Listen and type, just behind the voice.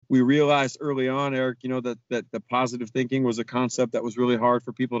we realized early on, Eric, that the positive thinking was a concept that was really hard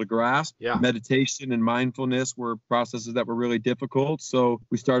for people to grasp. Yeah. Meditation and mindfulness were processes that were really difficult. So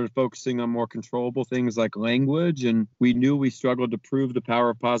we started focusing on more controllable things like language. And we knew we struggled to prove the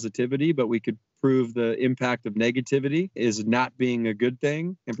power of positivity, but we could prove the impact of negativity is not being a good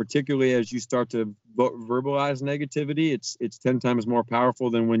thing. And particularly as you start to verbalize negativity, it's 10 times more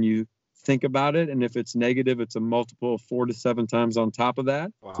powerful than when you think about it. And if it's negative, it's a multiple of 4 to 7 times on top of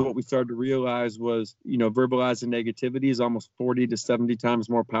that. Wow. So what we started to realize was, verbalizing negativity is almost 40 to 70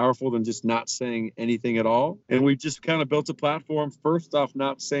 times more powerful than just not saying anything at all. And we just kind of built a platform, first off,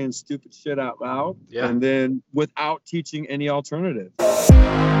 not saying stupid shit out loud, and then without teaching any alternative.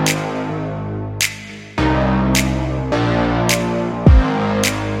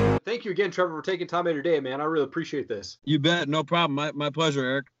 Thank you again, Trevor, for taking time out of your day, man. I really appreciate this. You bet. No problem. My pleasure,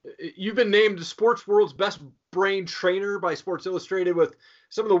 Eric. You've been named the sports world's best brain trainer by Sports Illustrated with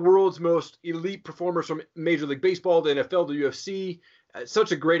some of the world's most elite performers from Major League Baseball, the NFL, the UFC.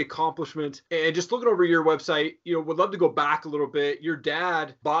 Such a great accomplishment. And just looking over your website, would love to go back a little bit. Your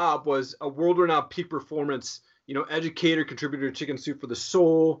dad, Bob, was a world-renowned peak performance educator, contributor to Chicken Soup for the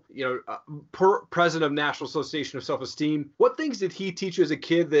Soul, president of National Association of Self-Esteem. What things did he teach you as a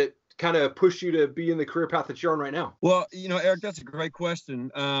kid that kind of pushed you to be in the career path that you're on right now? Well, Eric, that's a great question.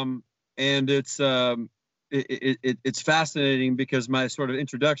 And it's fascinating because my sort of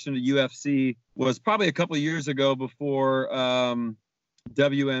introduction to UFC was probably a couple of years ago before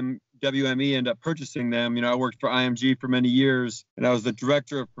WME ended up purchasing them. I worked for IMG for many years, and I was the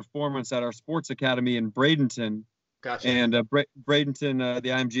director of performance at our sports academy in Bradenton. Gotcha. And Bradenton, the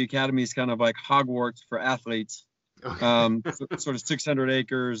IMG Academy is kind of like Hogwarts for athletes. Okay. Sort of 600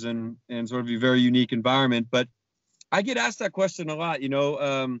 acres and sort of a very unique environment. But I get asked that question a lot.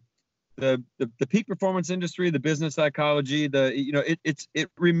 The peak performance industry, the business psychology, it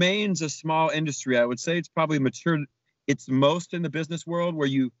remains a small industry. I would say it's probably matured. It's most in the business world where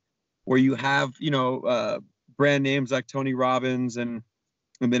you have brand names like Tony Robbins and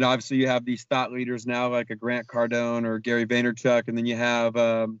then obviously you have these thought leaders now like a Grant Cardone or Gary Vaynerchuk, and then you have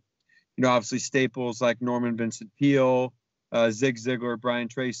obviously staples like Norman Vincent Peale, Zig Ziglar, Brian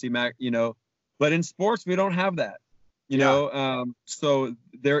Tracy, but in sports we don't have that. So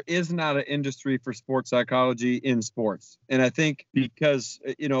there is not an industry for sports psychology in sports. And I think because,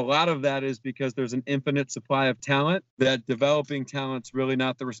 a lot of that is because there's an infinite supply of talent, that developing talent's really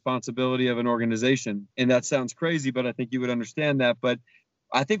not the responsibility of an organization. And that sounds crazy, but I think you would understand that. But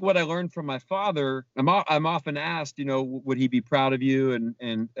I think what I learned from my father, I'm often asked, would he be proud of you?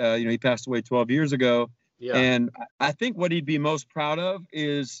 And he passed away 12 years ago. Yeah. And I think what he'd be most proud of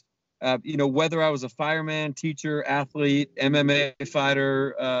is, whether I was a fireman, teacher, athlete, MMA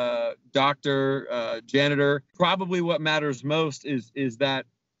fighter, doctor, janitor, probably what matters most is that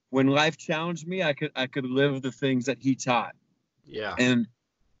when life challenged me, I could live the things that he taught. Yeah. And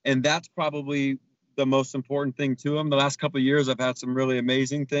that's probably the most important thing to him. The last couple of years, I've had some really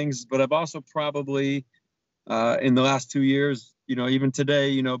amazing things, but I've also probably in the last 2 years, even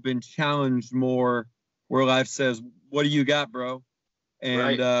today, been challenged more where life says, what do you got, bro?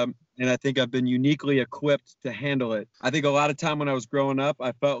 And, right. And I think I've been uniquely equipped to handle it. I think a lot of time when I was growing up,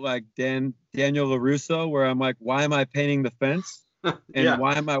 I felt like Daniel LaRusso, where I'm like, why am I painting the fence? And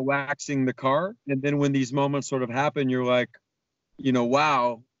why am I waxing the car? And then when these moments sort of happen, you're like,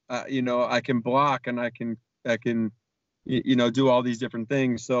 wow, I can block and I can do all these different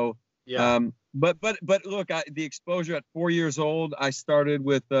things. So, but look, the exposure at 4 years old, I started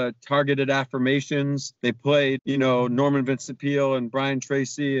with targeted affirmations. They played, Norman Vincent Peale and Brian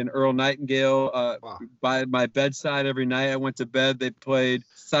Tracy and Earl Nightingale by my bedside every night I went to bed. They played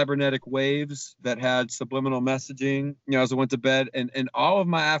cybernetic waves that had subliminal messaging, as I went to bed, and all of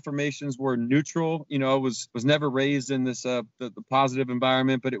my affirmations were neutral. I was never raised in this the positive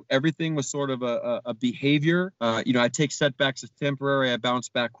environment, but everything was sort of a behavior. I take setbacks as temporary. I bounce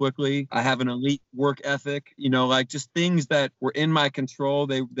back quickly. I have an elite work ethic, like just things that were in my control.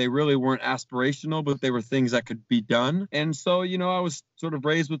 They really weren't aspirational, but they were things that could be done. And so, I was sort of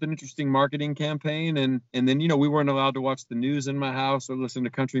raised with an interesting marketing campaign. And then, we weren't allowed to watch the news in my house or listen to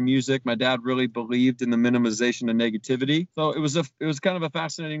country music. My dad really believed in the minimization of negativity. So it was kind of a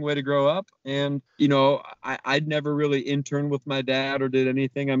fascinating way to grow up. And, I'd never really interned with my dad or did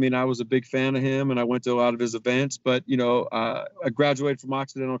anything. I mean, I was a big fan of him and I went to a lot of his events, but, I graduated from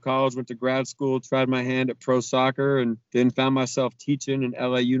Occidental College, went to grad school, tried my hand at pro soccer, and then found myself teaching in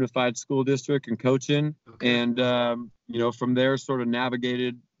LA Unified School District and coaching. Okay. And, from there sort of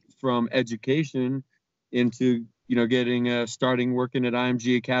navigated from education into, starting working at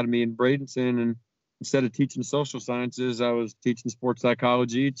IMG Academy in Bradenton. instead of teaching social sciences, I was teaching sports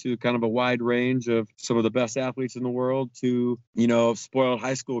psychology to kind of a wide range of some of the best athletes in the world to, a spoiled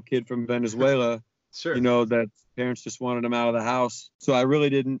high school kid from Venezuela, Sure. that parents just wanted him out of the house. So I really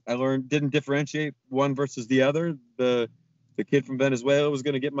didn't differentiate one versus the other. The kid from Venezuela was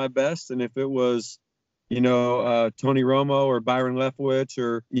going to get my best. And if it was, Tony Romo or Byron Leftwich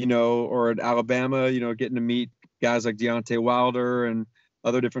or at Alabama, getting to meet guys like Deontay Wilder and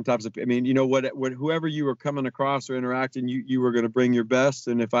other different types of, whoever you were coming across or interacting, you were going to bring your best.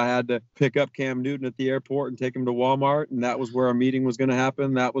 And if I had to pick up Cam Newton at the airport and take him to Walmart, and that was where our meeting was going to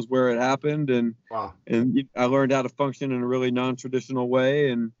happen, that was where it happened. And wow. And I learned how to function in a really non-traditional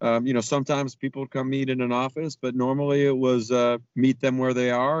way. And, sometimes people would come meet in an office, but normally it was meet them where they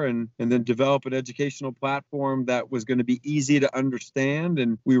are and then develop an educational platform that was going to be easy to understand.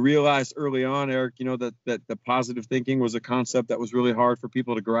 And we realized early on, Eric, that the positive thinking was a concept that was really hard for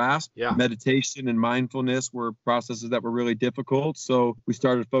people to grasp. Yeah. Meditation and mindfulness were processes that were really difficult. So we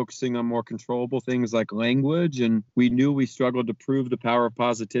started focusing on more controllable things like language. And we knew we struggled to prove the power of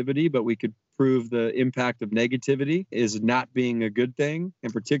positivity, but we could prove the impact of negativity is not being a good thing.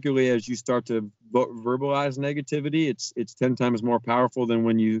 And particularly as you start to verbalize negativity, it's 10 times more powerful than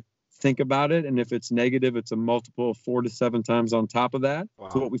when you think about it. And if it's negative, it's a multiple of 4 to 7 times on top of that. Wow.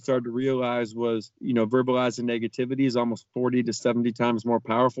 So what we started to realize was, verbalizing negativity is almost 40 to 70 times more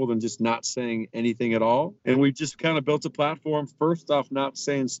powerful than just not saying anything at all. And we just kind of built a platform, first off, not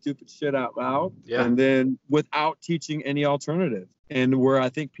saying stupid shit out loud, and then without teaching any alternative. And where I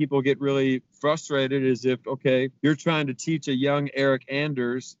think people get really frustrated is if, okay, you're trying to teach a young Eric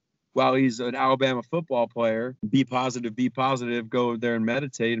Anders while he's an Alabama football player, be positive, go there and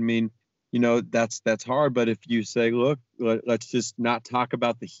meditate. I mean, that's hard. But if you say, look, let's just not talk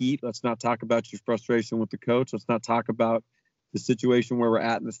about the heat. Let's not talk about your frustration with the coach. Let's not talk about the situation where we're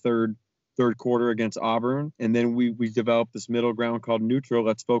at in the third quarter against Auburn. And then we developed this middle ground called neutral.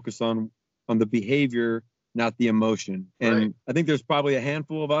 Let's focus on the behavior, not the emotion. And right. I think there's probably a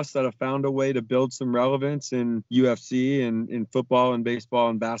handful of us that have found a way to build some relevance in UFC and in football and baseball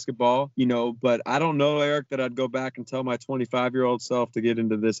and basketball, but I don't know, Eric, that I'd go back and tell my 25-year-old self to get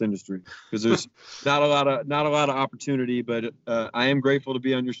into this industry because there's not a lot of opportunity, but I am grateful to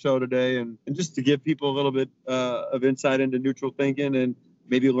be on your show today and just to give people a little bit of insight into neutral thinking and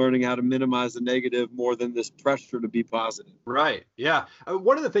maybe learning how to minimize the negative more than this pressure to be positive. Right. Yeah.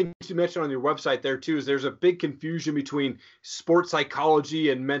 One of the things you mentioned on your website there too is there's a big confusion between sports psychology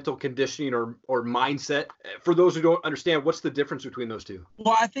and mental conditioning or mindset. For those who don't understand, what's the difference between those two?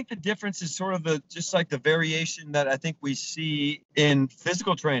 Well, I think the difference is sort of just like the variation that I think we see in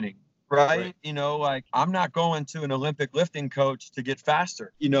physical training. Right. Like I'm not going to an Olympic lifting coach to get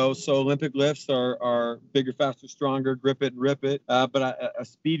faster, so Olympic lifts are bigger, faster, stronger, grip it and rip it. But a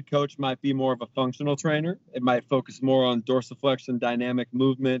speed coach might be more of a functional trainer. It might focus more on dorsiflexion, dynamic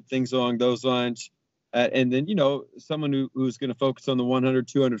movement, things along those lines. And then, someone who's going to focus on the 100,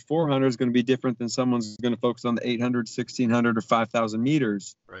 200, 400 is going to be different than someone's going to focus on the 800, 1600 or 5,000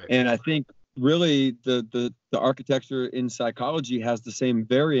 meters. Right. And I think really the architecture in psychology has the same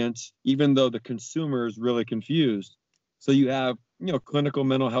variance, even though the consumer is really confused. So you have, clinical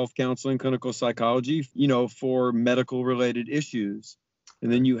mental health counseling, clinical psychology, for medical related issues. And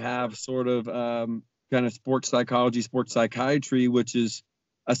then you have sort of kind of sports psychology, sports psychiatry, which is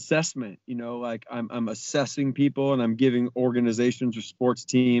assessment, like I'm assessing people and I'm giving organizations or sports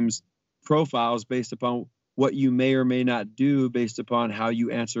teams profiles based upon what you may or may not do based upon how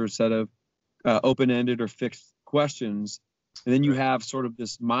you answer a set of open-ended or fixed questions. And then you have sort of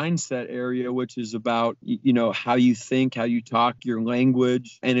this mindset area, which is about, how you think, how you talk, your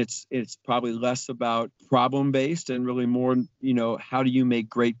language. And it's probably less about problem-based and really more, how do you make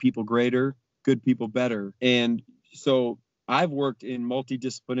great people greater, good people better? And so I've worked in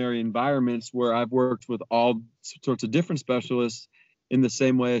multidisciplinary environments where I've worked with all sorts of different specialists in the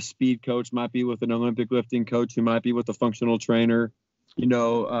same way a speed coach might be with an Olympic lifting coach who might be with a functional trainer,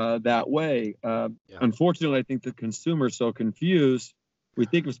 that way. Unfortunately, I think the consumer is so confused. We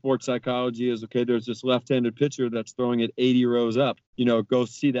think of sports psychology as, okay, there's this left-handed pitcher that's throwing it 80 rows up, go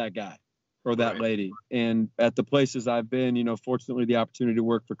see that guy or that lady. And at the places I've been, fortunately, the opportunity to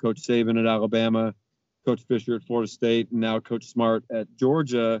work for Coach Saban at Alabama, Coach Fisher at Florida State, and now Coach Smart at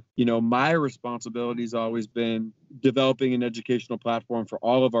Georgia, my responsibility has always been developing an educational platform for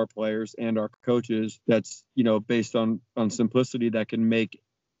all of our players and our coaches that's, based on simplicity that can make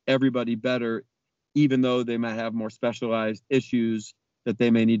everybody better, even though they might have more specialized issues that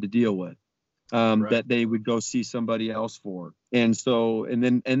they may need to deal with, that they would go see somebody else for. And so,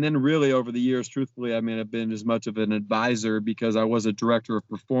 and then really over the years, truthfully, I've been as much of an advisor because I was a director of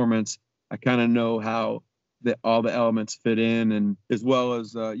performance I kind of know how all the elements fit in, and as well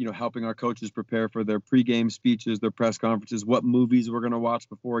as helping our coaches prepare for their pregame speeches, their press conferences, what movies we're going to watch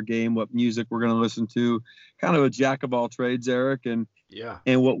before a game, what music we're going to listen to. Kind of a jack of all trades, Eric. And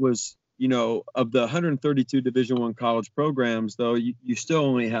what was, of the 132 Division I college programs, though, you still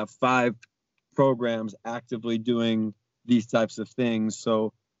only have 5 programs actively doing these types of things.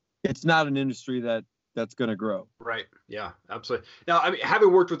 So it's not an industry that's going to grow. Right. Yeah, absolutely. Now, I mean,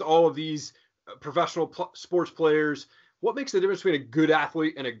 having worked with all of these professional sports players, what makes the difference between a good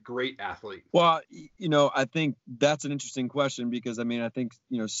athlete and a great athlete? Well, I think that's an interesting question, because I think,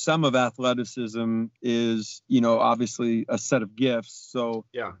 some of athleticism is, obviously a set of gifts. So,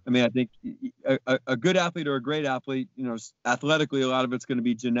 yeah, I think a good athlete or a great athlete, athletically, a lot of it's going to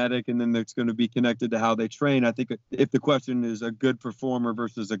be genetic, and then it's going to be connected to how they train. I think if the question is a good performer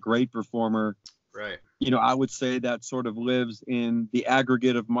versus a great performer, right, I would say that sort of lives in the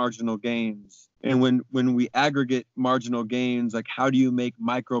aggregate of marginal gains. And when we aggregate marginal gains, like, how do you make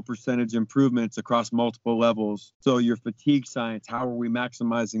micro percentage improvements across multiple levels? So your fatigue science, how are we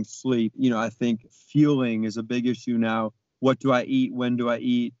maximizing sleep? I think fueling is a big issue now. What do I eat? When do I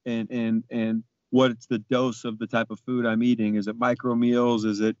eat? And what's the dose of the type of food I'm eating? Is it micro meals?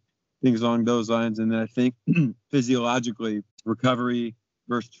 Is it things along those lines? And then I think physiologically, recovery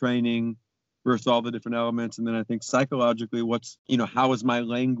versus training versus all the different elements. And then I think psychologically, how is my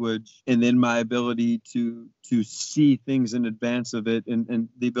language, and then my ability to see things in advance of it, and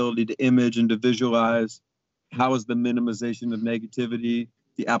the ability to image and to visualize. How is the minimization of negativity,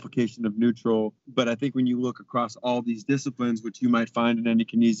 the application of neutral? But I think when you look across all these disciplines, which you might find in any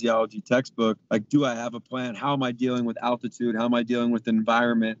kinesiology textbook, like, do I have a plan? How am I dealing with altitude? How am I dealing with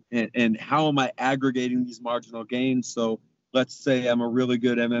environment? And how am I aggregating these marginal gains? So let's say I'm a really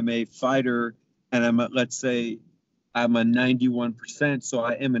good MMA fighter, and let's say I'm a 91%. So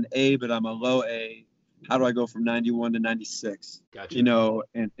I am an A, but I'm a low A. How do I go from 91 to 96? Gotcha.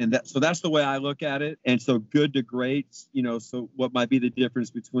 So that's the way I look at it. And so good to great, so what might be the difference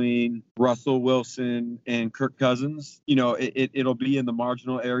between Russell Wilson and Kirk Cousins? It'll be in the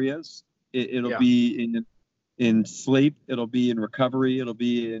marginal areas. It'll be in sleep. It'll be in recovery. It'll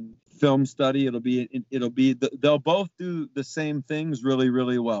be in film study. They'll both do the same things really,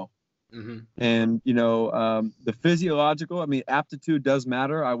 really well. Mm-hmm. And, the physiological, aptitude does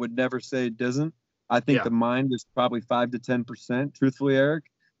matter. I would never say it doesn't. I think the mind is probably 5 to 10%, truthfully, Eric.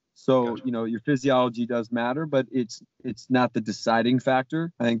 So, Gotcha. Your physiology does matter, but it's not the deciding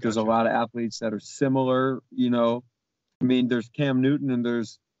factor. I think there's a lot of athletes that are similar, there's Cam Newton and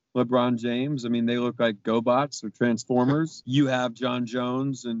there's LeBron James. They look like GoBots or Transformers. You have John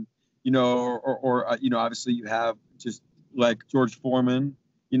Jones and, obviously you have just like George Foreman,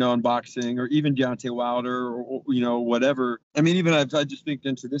 in boxing, or even Deontay Wilder, or whatever. Even I just think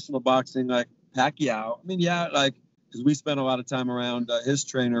in traditional boxing, like Pacquiao, because we spent a lot of time around his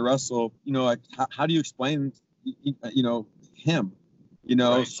trainer, Russell, how do you explain, him,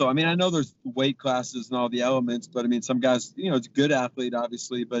 Right. So, I know there's weight classes and all the elements, but some guys, it's a good athlete,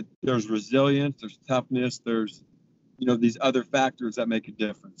 obviously, but there's resilience, there's toughness, there's, these other factors that make a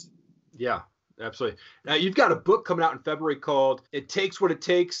difference. Yeah. Absolutely. Now, you've got a book coming out in February called It Takes What It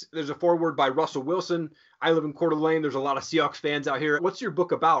Takes. There's a foreword by Russell Wilson. I live in Coeur d'Alene. There's a lot of Seahawks fans out here. What's your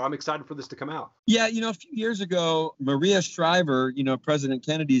book about? I'm excited for this to come out. Yeah, a few years ago, Maria Shriver, President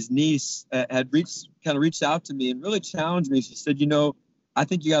Kennedy's niece, had reached out to me and really challenged me. She said, I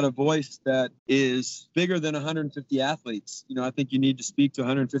think you got a voice that is bigger than 150 athletes. I think you need to speak to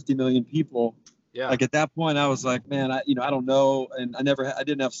 150 million people. Yeah. Like at that point, I was like, man, I don't know. And I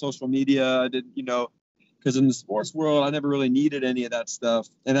didn't have social media. I didn't, because in the sports world, I never really needed any of that stuff.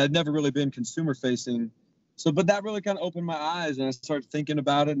 And I'd never really been consumer facing. So, but that really kind of opened my eyes, and I started thinking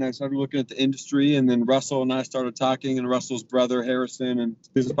about it, and I started looking at the industry. And then Russell and I started talking, and Russell's brother, Harrison, and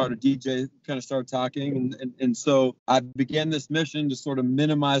business partner, DJ, kind of started talking. And so I began this mission to sort of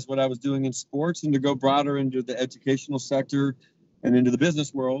minimize what I was doing in sports and to go broader into the educational sector and into the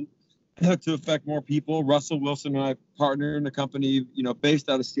business world, to affect more people. Russell Wilson and I partnered in a company, based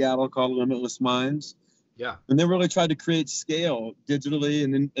out of Seattle called Limitless Minds. Yeah. And then really tried to create scale digitally.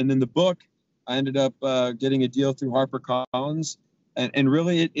 And then the book, I ended up getting a deal through HarperCollins. And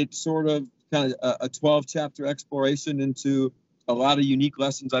really it's sort of kind of a 12-chapter exploration into a lot of unique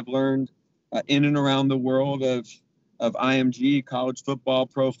lessons I've learned in and around the world of IMG, college football,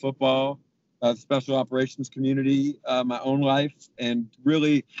 pro football, special operations community, my own life, and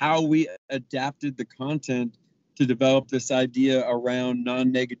really how we adapted the content to develop this idea around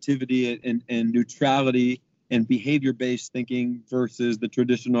non-negativity and neutrality and behavior-based thinking versus the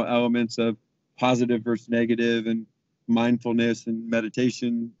traditional elements of positive versus negative and mindfulness and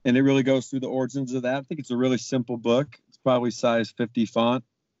meditation. And it really goes through the origins of that. I think it's a really simple book. It's probably size 50 font.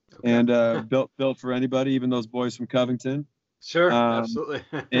 Okay. And built for anybody, even those boys from Covington. Sure, absolutely.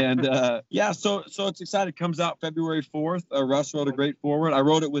 And so it's exciting. It comes out February 4th. Russ wrote a great foreword. I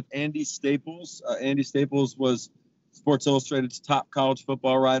wrote it with Andy Staples. Andy Staples was Sports Illustrated's top college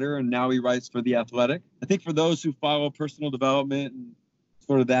football writer, and now he writes for The Athletic. I think for those who follow personal development and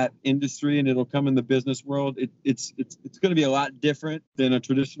sort of that industry, and it'll come in the business world, it's going to be a lot different than a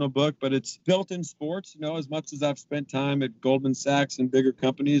traditional book, but it's built in sports. As much as I've spent time at Goldman Sachs and bigger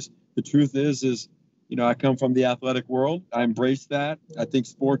companies, the truth is I come from the athletic world. I embrace that. I think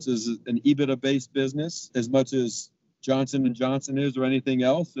sports is an EBITDA-based business as much as Johnson & Johnson is or anything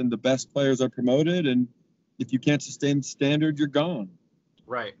else, and the best players are promoted, and if you can't sustain the standard, you're gone.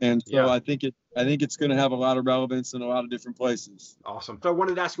 Right. And so I think it's going to have a lot of relevance in a lot of different places. Awesome. So I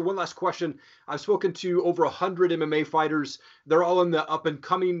wanted to ask you one last question. I've spoken to over 100 MMA fighters. They're all in the up and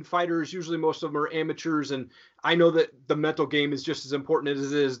coming fighters. Usually most of them are amateurs. And I know that the mental game is just as important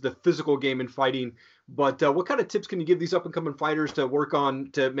as it is the physical game in fighting. But what kind of tips can you give these up and coming fighters to work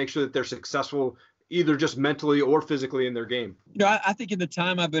on to make sure that they're successful, either just mentally or physically in their game? I think in the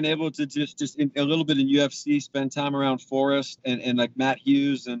time I've been able to just in, a little bit in UFC, spend time around Forrest and like Matt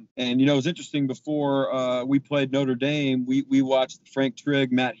Hughes. And it was interesting before we played Notre Dame, we watched the Frank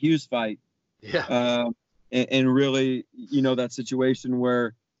Trigg, Matt Hughes fight. Yeah. And really, that situation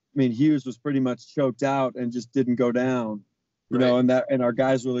where, Hughes was pretty much choked out and just didn't go down. And our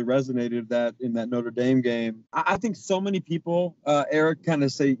guys really resonated that in that Notre Dame game. I think so many people, Eric, kind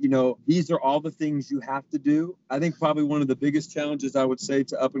of say, these are all the things you have to do. I think probably one of the biggest challenges I would say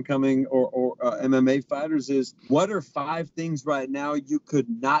to up and coming or MMA fighters is, what are 5 things right now you could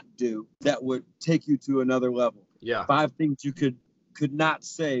not do that would take you to another level? Yeah. 5 things you could not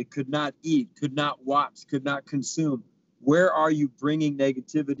say, could not eat, could not watch, could not consume. Where are you bringing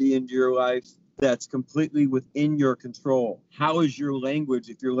negativity into your life that's completely within your control? How is your language?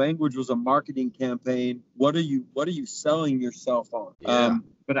 If your language was a marketing campaign, what are you selling yourself on? Yeah.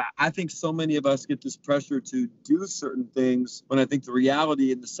 But I think so many of us get this pressure to do certain things when I think the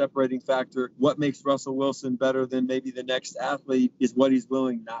reality and the separating factor, what makes Russell Wilson better than maybe the next athlete, is what he's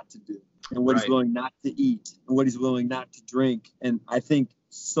willing not to do and what he's willing not to eat and what he's willing not to drink. And I think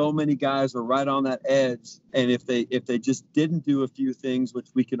so many guys are right on that edge. And if they just didn't do a few things, which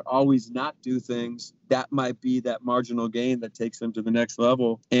we can always not do things, that might be that marginal gain that takes them to the next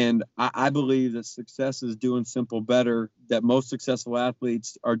level. And I believe that success is doing simple better, that most successful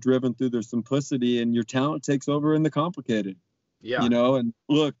athletes are driven through their simplicity, and your talent takes over in the complicated. Yeah. And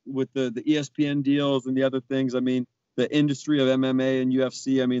look, with the ESPN deals and the other things, the industry of MMA and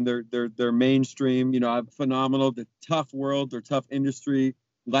UFC, they're mainstream, phenomenal. The tough world, their tough industry.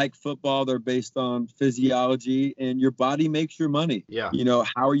 Like football, they're based on physiology, and your body makes your money. Yeah.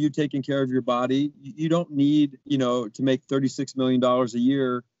 How are you taking care of your body? You don't need, to make $36 million a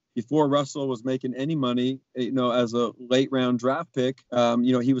year. Before Russell was making any money, as a late round draft pick,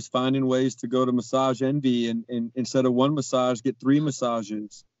 he was finding ways to go to Massage Envy and instead of one massage, get 3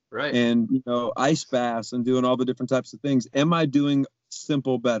 massages. Right. And, ice baths and doing all the different types of things. Am I doing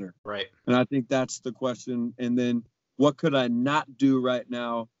simple better? Right. And I think that's the question. And then what could I not do right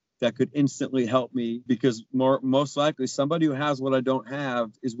now that could instantly help me? Because most likely somebody who has what I don't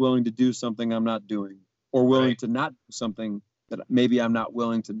have is willing to do something I'm not doing, or willing to not do something that maybe I'm not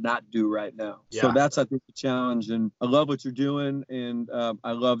willing to not do right now. Yeah. So that's, I think, the challenge. And I love what you're doing. And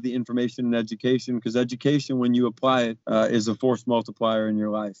I love the information and education, because education, when you apply it, is a force multiplier in your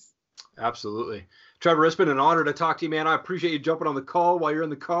life. Absolutely. Trevor, it's been an honor to talk to you, man. I appreciate you jumping on the call while you're in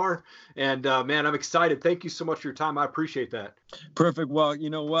the car. And, man, I'm excited. Thank you so much for your time. I appreciate that. Perfect. Well, you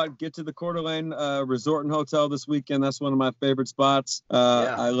know what? Get to the Coeur d'Alene Resort and Hotel this weekend. That's one of my favorite spots.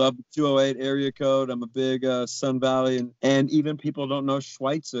 I love the 208 area code. I'm a big Sun Valley. And even people don't know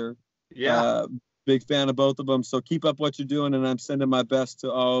Schweitzer. Yeah. Big fan of both of them. So keep up what you're doing, and I'm sending my best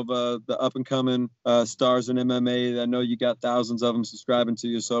to all of the up-and-coming stars in MMA. I know you got thousands of them subscribing to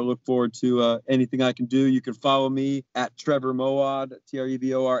you, so I look forward to anything I can do. You can follow me at Trevor Moawad,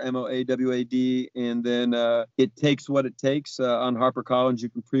 TrevorMoawad, and then It Takes What It Takes on HarperCollins. You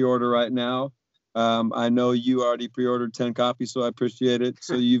can pre-order right now. I know you already pre-ordered 10 copies, so I appreciate it.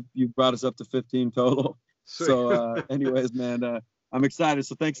 So you've brought us up to 15 total. Sweet. So anyways, man, I'm excited.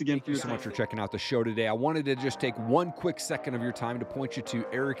 So thanks again for your time. Thank you so much for checking out the show today. I wanted to just take one quick second of your time to point you to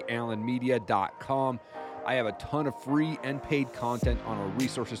ericallenmedia.com. I have a ton of free and paid content on our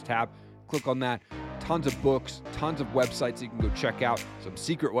resources tab. click on that. Tons of books, tons of websites you can go check out. Some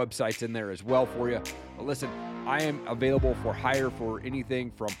secret websites in there as well for you. But listen, I am available for hire for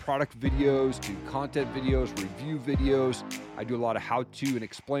anything from product videos to content videos, review videos. I do a lot of how-to and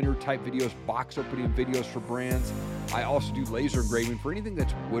explainer type videos, box opening videos for brands. I also do laser engraving for anything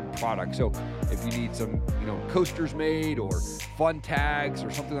that's wood product. So if you need some, coasters made or fun tags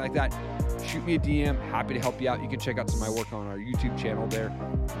or something like that, shoot me a DM. Happy to help you out. You can check out some of my work on our YouTube channel there.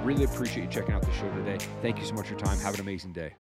 Really appreciate you checking out the show today. Thank you so much for your time. Have an amazing day.